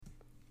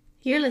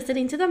You're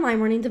listening to the My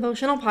Morning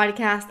Devotional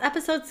Podcast,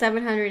 episode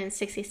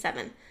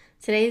 767.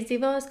 Today's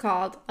Devo is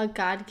called A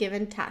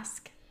God-Given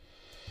Task.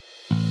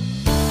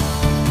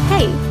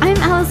 Hey, I'm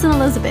Allison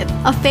Elizabeth,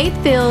 a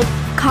faith-filled,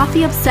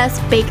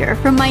 coffee-obsessed baker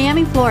from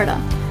Miami,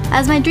 Florida.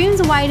 As my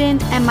dreams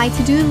widened and my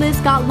to-do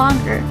list got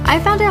longer, I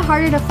found it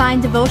harder to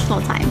find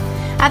devotional time.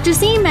 After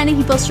seeing many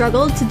people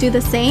struggle to do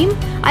the same,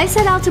 I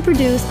set out to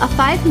produce a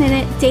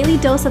 5-minute daily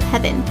dose of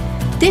heaven.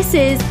 This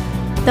is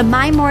the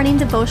My Morning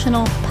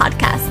Devotional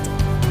Podcast.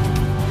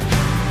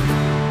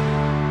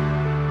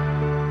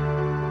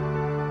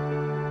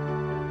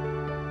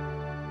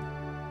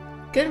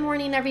 Good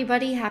morning,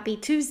 everybody. Happy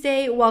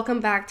Tuesday. Welcome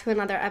back to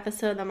another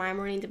episode of the My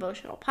Morning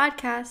Devotional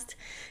Podcast.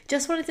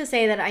 Just wanted to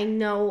say that I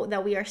know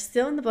that we are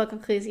still in the book of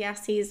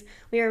Ecclesiastes.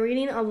 We are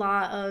reading a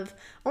lot of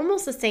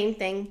almost the same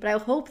thing, but I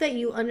hope that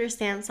you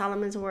understand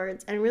Solomon's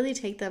words and really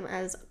take them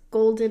as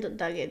golden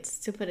nuggets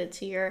to put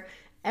into your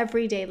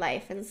everyday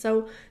life. And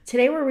so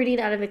today we're reading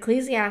out of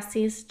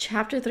Ecclesiastes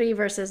chapter 3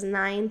 verses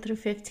 9 through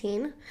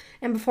 15.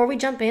 And before we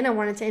jump in, I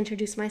wanted to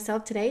introduce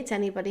myself today to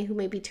anybody who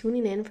may be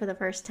tuning in for the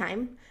first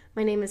time.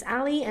 My name is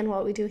Allie, and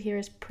what we do here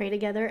is pray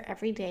together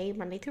every day,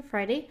 Monday through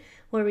Friday.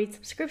 We'll read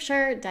some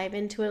scripture, dive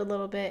into it a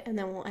little bit, and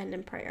then we'll end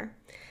in prayer.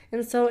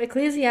 And so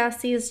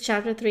Ecclesiastes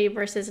chapter 3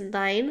 verses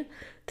 9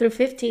 through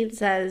 15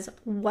 says,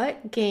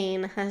 "What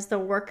gain has the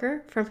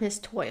worker from his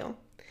toil?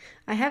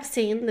 I have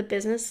seen the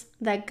business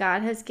that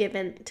God has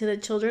given to the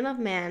children of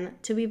man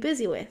to be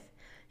busy with.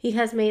 He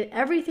has made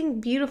everything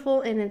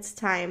beautiful in its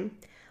time.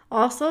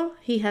 Also,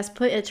 he has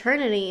put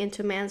eternity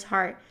into man's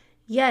heart,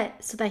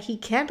 yet so that he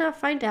cannot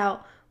find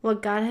out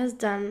what God has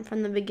done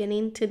from the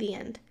beginning to the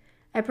end.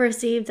 I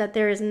perceive that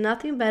there is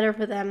nothing better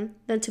for them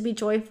than to be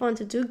joyful and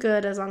to do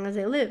good as long as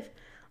they live.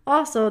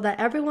 Also, that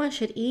everyone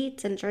should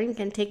eat and drink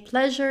and take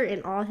pleasure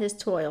in all his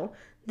toil.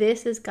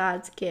 This is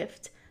God's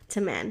gift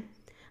to man.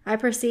 I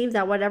perceive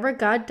that whatever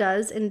God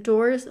does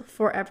endures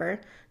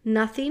forever.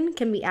 Nothing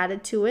can be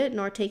added to it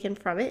nor taken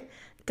from it.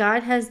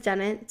 God has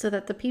done it so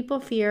that the people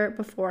fear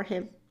before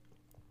him.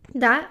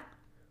 That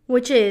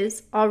which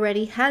is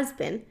already has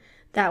been.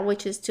 That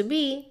which is to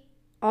be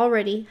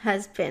already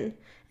has been.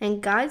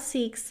 And God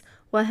seeks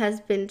what has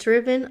been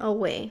driven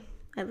away."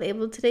 I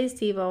labeled today's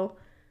Devo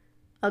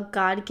a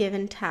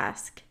God-given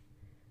task,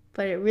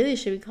 but it really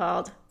should be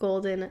called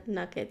golden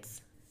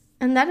nuggets.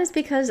 And that is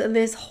because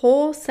this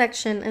whole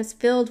section is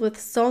filled with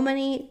so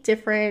many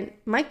different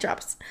mic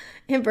drops.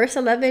 In verse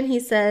 11, he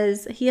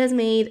says, "He has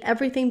made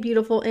everything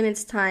beautiful in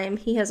its time.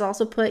 He has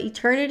also put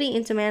eternity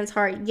into man's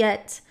heart,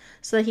 yet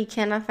so that he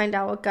cannot find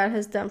out what God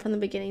has done from the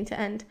beginning to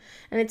end."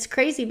 And it's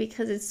crazy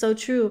because it's so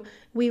true.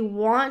 We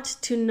want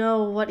to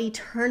know what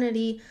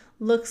eternity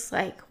looks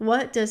like.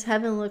 What does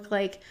heaven look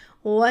like?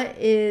 What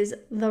is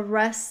the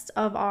rest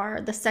of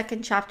the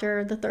second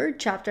chapter, the third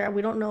chapter?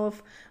 We don't know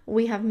if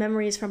we have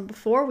memories from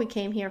before we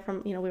came here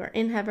from, we were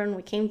in heaven,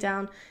 we came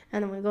down,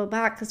 and then we go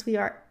back because we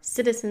are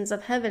citizens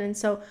of heaven. And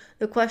so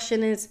the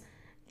question is,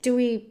 do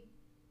we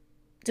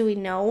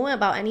know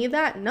about any of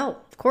that? No,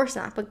 of course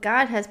not. But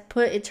God has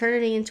put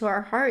eternity into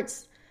our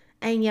hearts,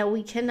 and yet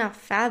we cannot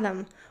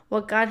fathom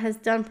what God has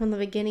done from the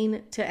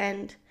beginning to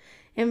end.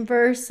 In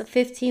verse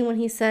 15, when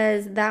he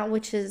says that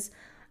which is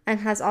and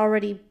has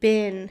already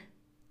been,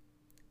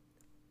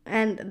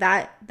 and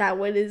that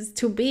what is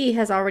to be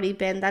has already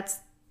been,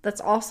 that's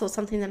also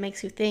something that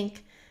makes you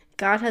think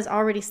God has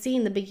already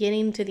seen the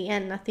beginning to the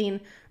end. Nothing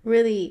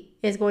really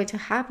is going to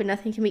happen.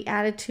 Nothing can be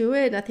added to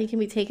it. Nothing can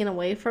be taken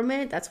away from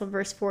it. That's what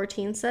verse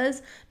 14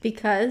 says,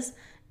 because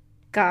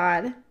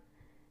God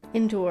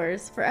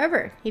endures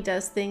forever. He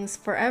does things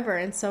forever.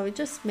 And so it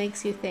just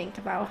makes you think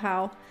about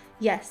how,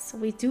 yes,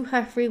 we do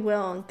have free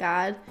will, and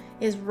God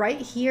is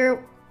right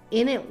here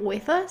in it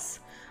with us,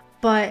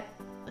 but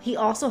he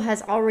also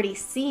has already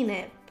seen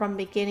it from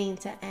beginning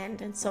to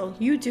end. And so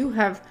you do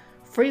have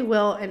free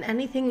will in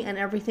anything and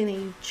everything that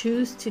you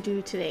choose to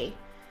do today.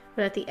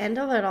 But at the end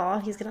of it all,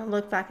 he's going to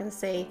look back and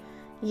say,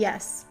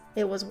 yes,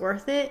 it was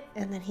worth it.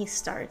 And then he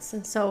starts.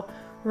 And so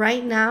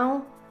right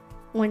now,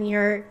 when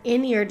you're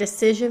in your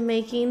decision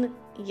making,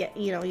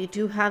 you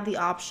do have the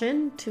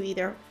option to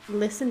either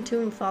listen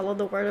to and follow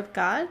the word of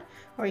God,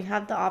 or you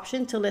have the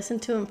option to listen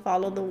to and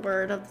follow the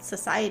word of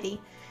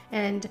society.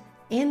 And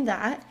in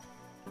that,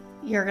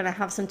 you're going to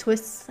have some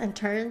twists and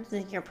turns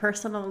in your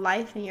personal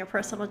life and your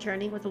personal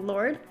journey with the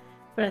Lord.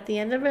 But at the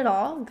end of it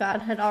all,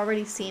 God had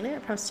already seen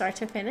it from start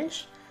to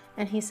finish.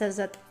 And he says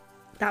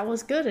that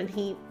was good. And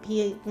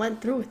he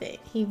went through with it.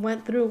 He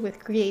went through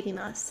with creating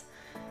us.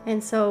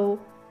 And so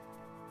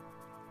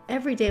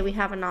every day we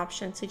have an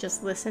option to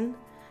just listen.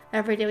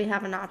 Every day we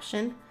have an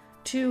option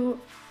to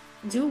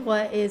do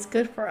what is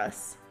good for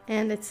us.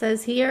 And it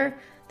says here,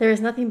 there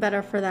is nothing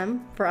better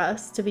for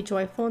us to be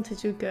joyful and to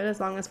do good as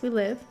long as we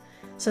live,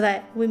 so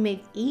that we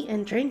may eat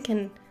and drink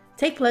and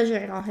take pleasure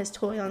in all his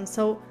toil. And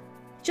so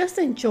just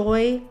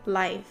enjoy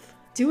life.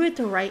 Do it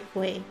the right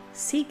way.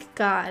 Seek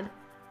God,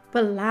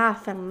 but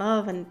laugh and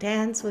love and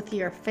dance with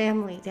your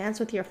family, dance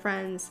with your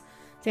friends,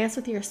 dance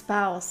with your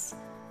spouse,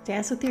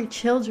 dance with your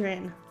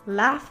children,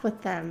 laugh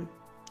with them.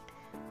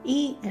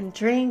 eat and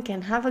drink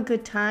and have a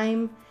good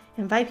time,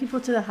 invite people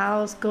to the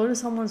house, go to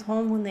someone's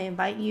home when they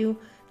invite you,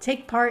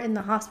 take part in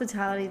the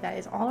hospitality that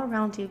is all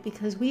around you,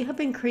 because we have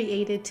been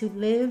created to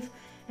live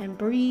and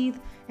breathe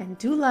and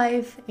do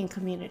life in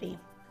community.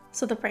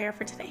 So the prayer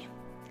for today.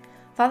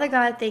 Father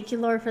God, thank you,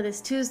 Lord, for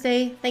this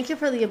Tuesday. Thank you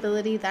for the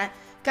ability that,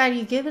 God,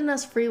 you've given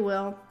us free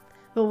will,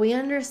 but we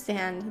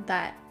understand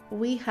that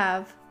we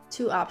have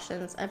two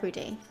options every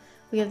day.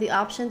 We have the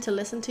option to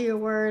listen to your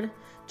word,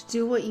 to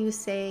do what you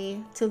say,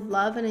 to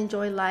love and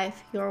enjoy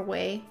life your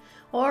way,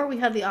 or we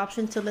have the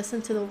option to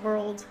listen to the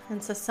world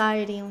and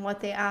society and what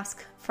they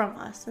ask from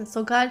us. And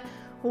so, God,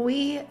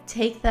 we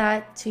take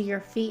that to your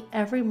feet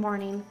every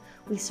morning.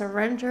 We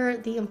surrender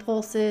the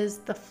impulses,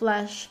 the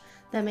flesh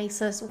that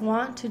makes us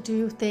want to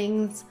do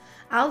things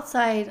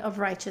outside of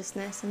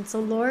righteousness. And so,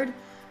 Lord,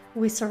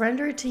 we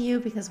surrender it to you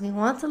because we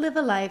want to live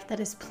a life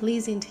that is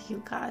pleasing to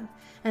you, God.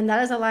 And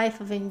that is a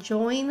life of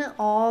enjoying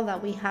all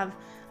that we have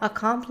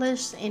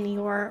accomplished in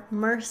your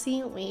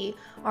mercy. We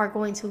are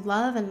going to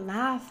love and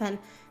laugh and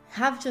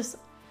have just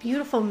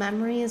beautiful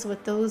memories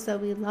with those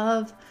that we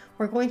love.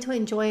 We're going to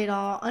enjoy it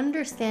all,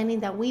 understanding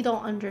that we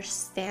don't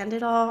understand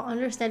it all,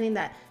 understanding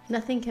that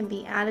nothing can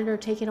be added or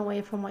taken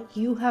away from what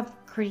you have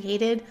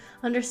created,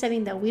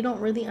 understanding that we don't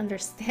really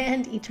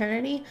understand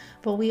eternity,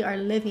 but we are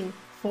living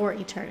for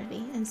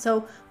eternity. And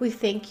so we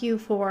thank you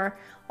for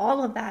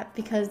all of that,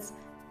 because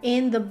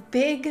in the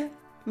big,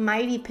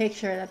 mighty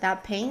picture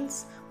that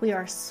paints, we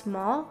are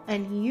small,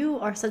 and you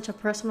are such a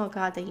personal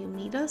God that you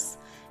meet us,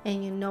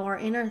 and you know our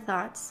inner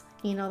thoughts.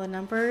 You know the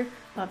number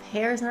of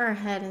hairs on our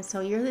head. And so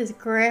you're this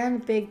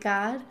grand, big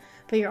God,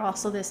 but you're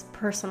also this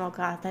personal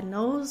God that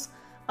knows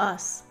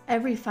us,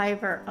 every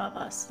fiber of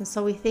us. And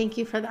so we thank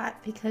you for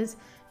that, because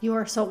you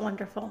are so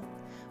wonderful.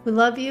 We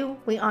love you.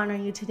 We honor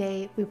you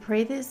today. We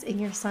pray this in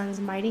your Son's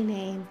mighty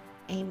name.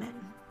 Amen.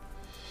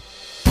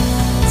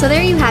 So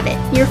there you have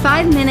it, your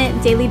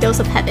 5-minute daily dose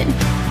of heaven.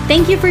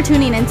 Thank you for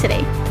tuning in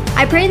today.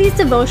 I pray these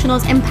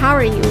devotionals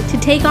empower you to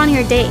take on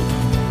your day.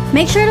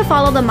 Make sure to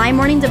follow the My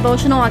Morning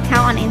Devotional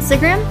account on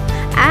Instagram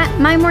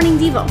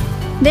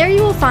 @MyMorningDevo. There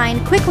you will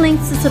find quick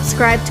links to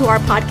subscribe to our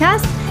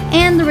podcast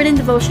and the written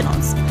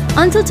devotionals.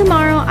 Until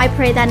tomorrow, I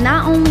pray that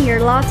not only your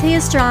latte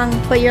is strong,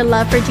 but your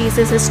love for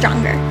Jesus is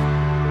stronger.